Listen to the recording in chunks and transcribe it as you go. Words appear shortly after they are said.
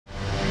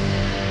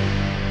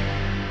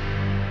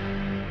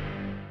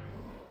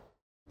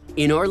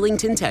In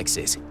Arlington,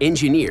 Texas,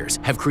 engineers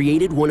have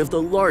created one of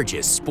the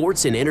largest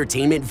sports and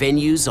entertainment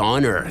venues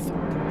on Earth.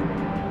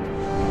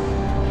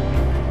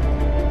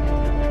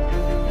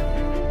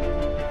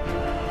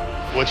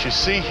 What you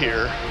see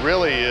here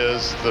really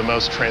is the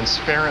most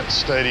transparent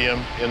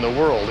stadium in the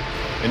world.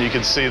 And you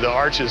can see the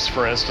arches,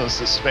 for instance,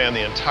 that span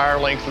the entire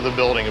length of the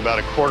building, about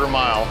a quarter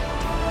mile.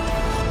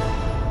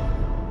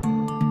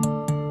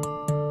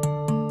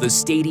 The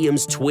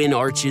stadium's twin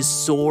arches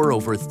soar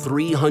over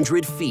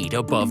 300 feet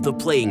above the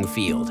playing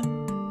field.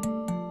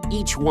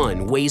 Each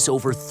one weighs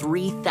over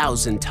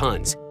 3,000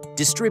 tons,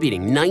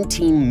 distributing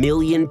 19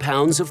 million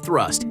pounds of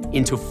thrust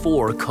into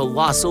 4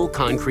 colossal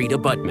concrete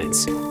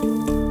abutments.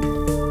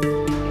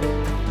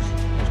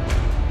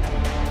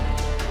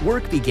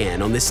 Work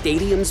began on the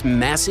stadium's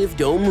massive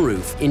dome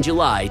roof in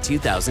July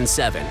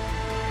 2007.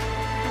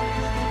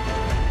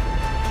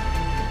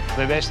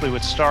 They basically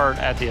would start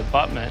at the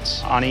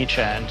abutments on each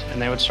end,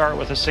 and they would start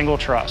with a single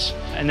truss,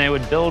 and they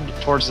would build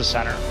towards the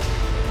center.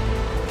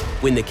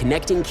 When the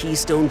connecting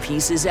keystone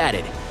piece is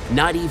added,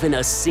 not even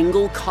a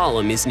single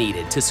column is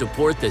needed to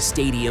support the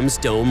stadium's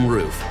dome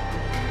roof.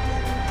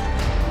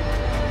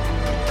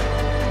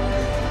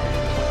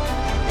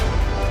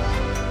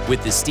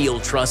 With the steel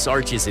truss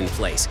arches in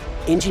place,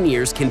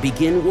 engineers can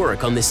begin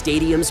work on the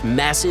stadium's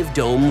massive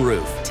dome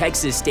roof.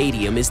 Texas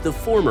Stadium is the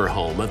former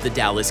home of the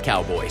Dallas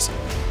Cowboys.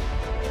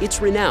 It's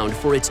renowned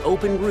for its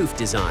open roof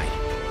design.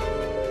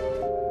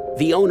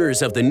 The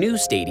owners of the new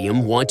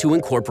stadium want to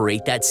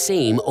incorporate that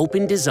same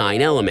open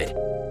design element,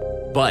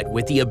 but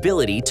with the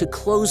ability to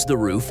close the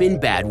roof in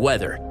bad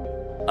weather.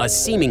 A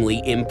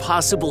seemingly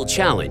impossible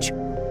challenge.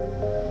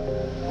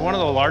 One of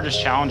the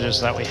largest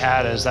challenges that we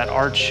had is that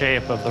arch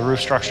shape of the roof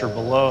structure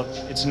below.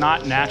 It's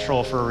not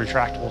natural for a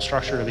retractable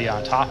structure to be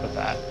on top of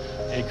that.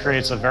 It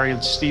creates a very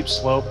steep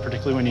slope,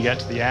 particularly when you get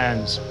to the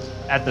ends.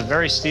 At the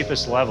very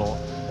steepest level,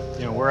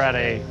 we're at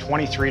a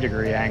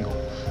 23-degree angle,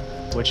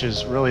 which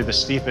is really the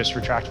steepest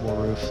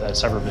retractable roof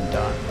that's ever been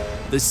done.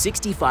 The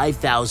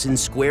 65,000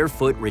 square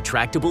foot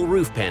retractable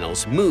roof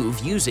panels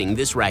move using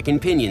this rack and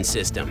pinion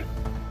system.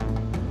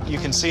 You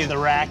can see the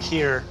rack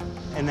here,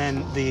 and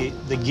then the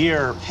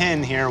gear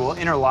pin here will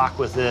interlock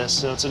with this,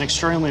 so it's an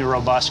extremely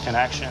robust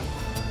connection.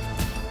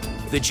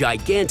 The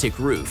gigantic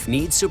roof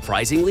needs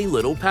surprisingly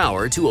little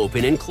power to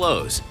open and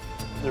close.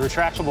 The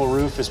retractable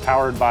roof is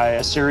powered by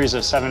a series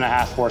of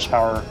 7.5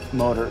 horsepower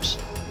motors.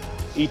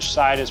 Each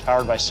side is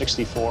powered by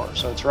 64,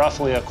 so it's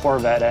roughly a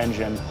Corvette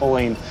engine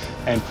pulling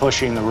and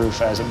pushing the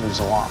roof as it moves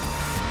along.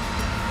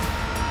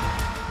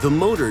 The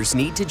motors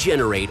need to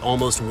generate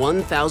almost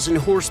 1,000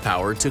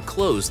 horsepower to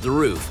close the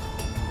roof.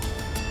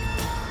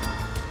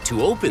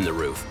 To open the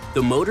roof,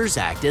 the motors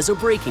act as a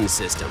braking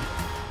system.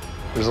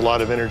 There's a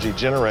lot of energy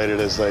generated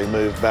as they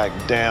move back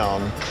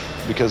down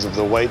because of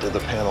the weight of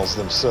the panels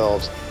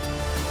themselves.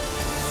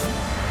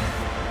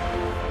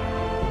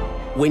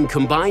 When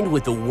combined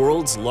with the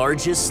world's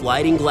largest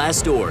sliding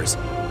glass doors,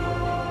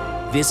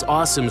 this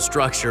awesome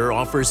structure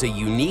offers a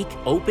unique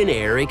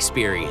open-air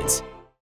experience.